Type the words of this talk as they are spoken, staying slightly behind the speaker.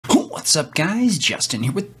What's up guys, Justin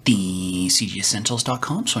here with the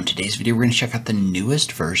CGEssentials.com. So in today's video we're going to check out the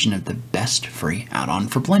newest version of the best free add-on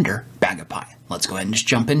for Blender, BagaPie. Let's go ahead and just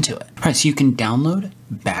jump into it. Alright, so you can download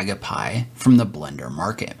BagaPie from the Blender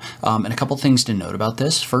market. And a couple things to note about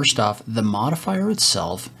this. First off, the modifier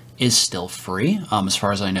itself is still free. As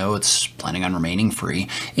far as I know, it's planning on remaining free.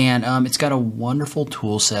 And it's got a wonderful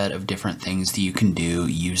tool set of different things that you can do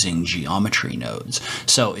using geometry nodes.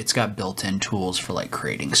 So it's got built-in tools for like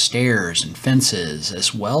creating stairs and fences,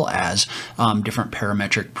 as well as different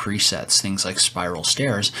parametric presets, things like spiral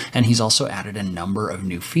stairs. And he's also added a number of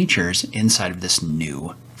new features inside of this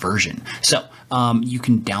new version. So you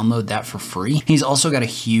can download that for free. He's also got a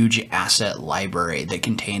huge asset library that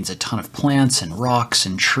contains a ton of plants and rocks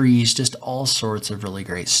and trees, just all sorts of really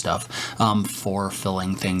great stuff for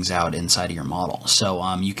filling things out inside of your model. So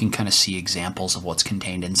you can kind of see examples of what's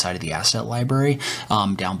contained inside of the asset library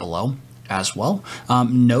down below as well.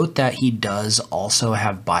 Note that he does also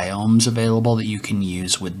have biomes available that you can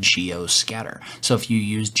use with geoscatter. So if you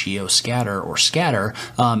use geoscatter or scatter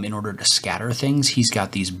in order to scatter things, he's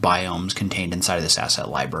got these biomes contained inside of this asset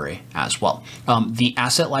library as well. The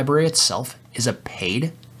asset library itself is a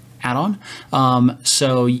paid add-on.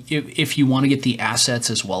 So if you want to get the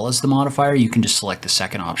assets as well as the modifier, you can just select the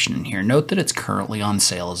second option in here. Note that it's currently on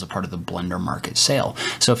sale as a part of the Blender market sale.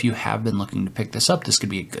 So if you have been looking to pick this up, this could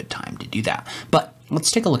be a good time to do that. But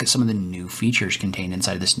let's take a look at some of the new features contained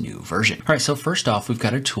inside of this new version. All right, so first off, we've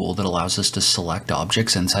got a tool that allows us to select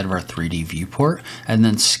objects inside of our 3D viewport and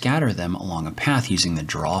then scatter them along a path using the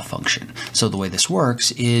draw function. So the way this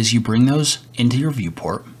works is you bring those into your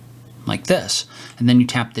viewport like this, and then you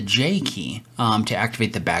tap the J key to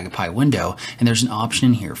activate the BagaPie window, and there's an option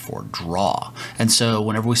in here for draw. And so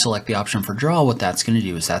whenever we select the option for draw, what that's going to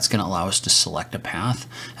do is that's going to allow us to select a path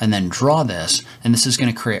and then draw this, and this is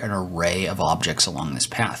going to create an array of objects along this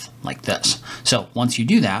path like this. So once you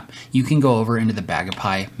do that, you can go over into the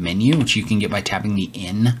BagaPie menu, which you can get by tapping the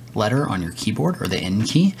N letter on your keyboard, or the N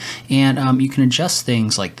key, and you can adjust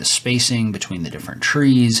things like the spacing between the different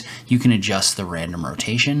trees. You can adjust the random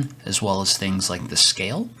rotation as well as things like the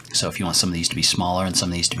scale. So if you want some of these to be smaller and some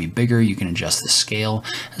of these to be bigger, you can adjust the scale,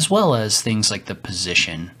 as well as things like the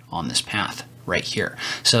position on this path right here.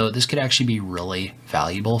 So this could actually be really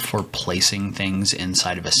valuable for placing things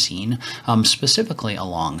inside of a scene, specifically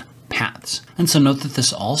along paths. And so note that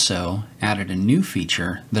this also added a new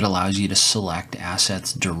feature that allows you to select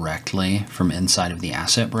assets directly from inside of the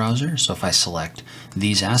asset browser. So if I select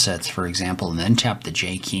these assets, for example, and then tap the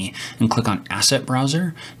J key and click on Asset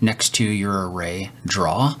Browser next to your array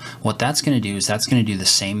draw, what that's going to do is that's going to do the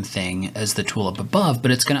same thing as the tool up above, but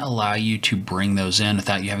it's going to allow you to bring those in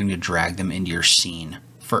without you having to drag them into your scene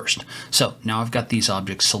first. So now I've got these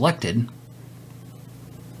objects selected,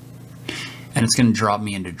 and it's going to drop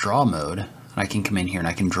me into draw mode. And I can come in here and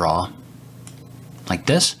I can draw like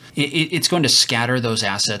this. It's going to scatter those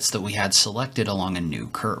assets that we had selected along a new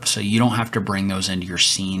curve. So you don't have to bring those into your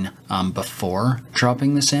scene before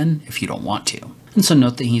dropping this in if you don't want to. And so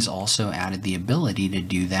note that he's also added the ability to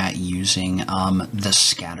do that using the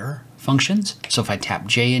scatter functions. So if I tap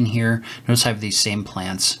J in here, notice I have these same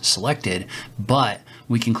plants selected, but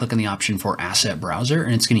we can click on the option for Asset Browser,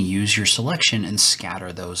 and it's going to use your selection and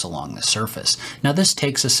scatter those along the surface. Now this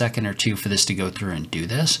takes a second or two for this to go through and do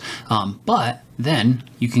this, but then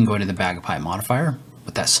you can go to the BagaPie modifier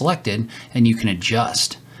with that selected, and you can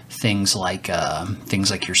adjust things like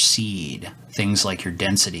your seed, things like your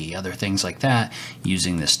density, other things like that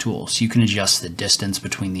using this tool. So you can adjust the distance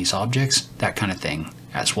between these objects, that kind of thing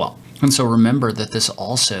as well. And so remember that this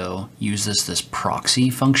also uses this proxy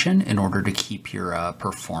function in order to keep your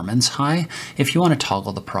performance high. If you want to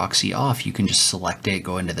toggle the proxy off, you can just select it,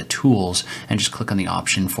 go into the tools, and just click on the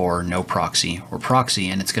option for no proxy or proxy,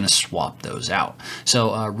 and it's going to swap those out.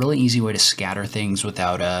 So a really easy way to scatter things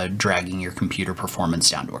without dragging your computer performance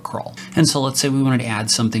down to a crawl. And so let's say we wanted to add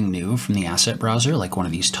something new from the asset browser, like one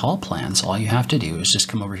of these tall plants. All you have to do is just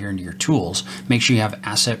come over here into your tools, make sure you have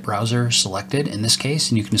asset browser selected in this case,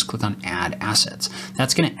 and you can just click on add assets.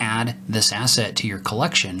 That's going to add this asset to your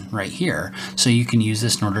collection right here. So you can use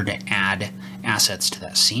this in order to add assets to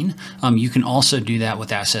that scene. You can also do that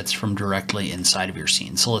with assets from directly inside of your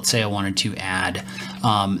scene. So let's say I wanted to add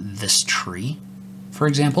this tree, for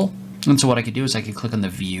example. And so what I could do is I could click on the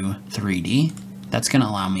View 3D. That's going to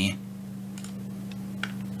allow me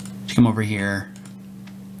to come over here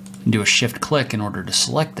and do a shift click in order to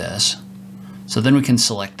select this. So then we can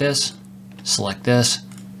select this,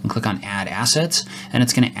 and click on Add Assets, and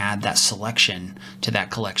it's going to add that selection to that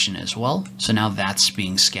collection as well. So now that's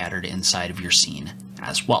being scattered inside of your scene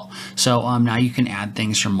as well. So now you can add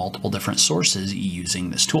things from multiple different sources using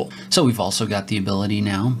this tool. So we've also got the ability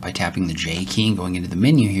now, by tapping the J key and going into the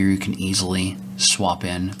menu here, you can easily swap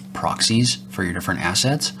in proxies for your different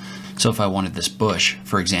assets. So if I wanted this bush,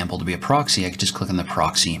 for example, to be a proxy, I could just click on the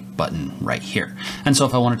proxy button right here. And so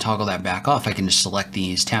if I want to toggle that back off, I can just select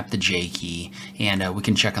these, tap the J key, and we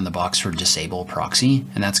can check on the box for disable proxy,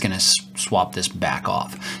 and that's going to swap this back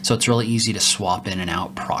off. So it's really easy to swap in and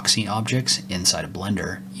out proxy objects inside of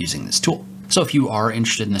Blender using this tool. So if you are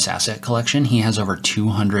interested in this asset collection, he has over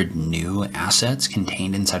 200 new assets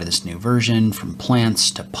contained inside of this new version, from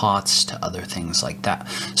plants to pots to other things like that.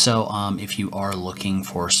 So if you are looking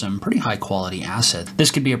for some pretty high quality assets,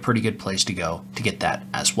 this could be a pretty good place to go to get that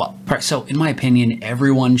as well. All right, so in my opinion,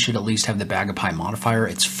 everyone should at least have the BagaPie modifier.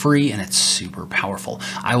 It's free and it's super powerful.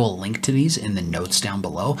 I will link to these in the notes down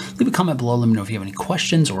below. Leave a comment below. Let me know if you have any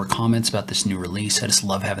questions or comments about this new release. I just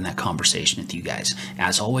love having that conversation with you guys.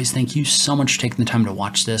 As always, thank you so much for taking the time to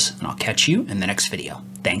watch this, and I'll catch you in the next video.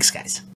 Thanks, guys.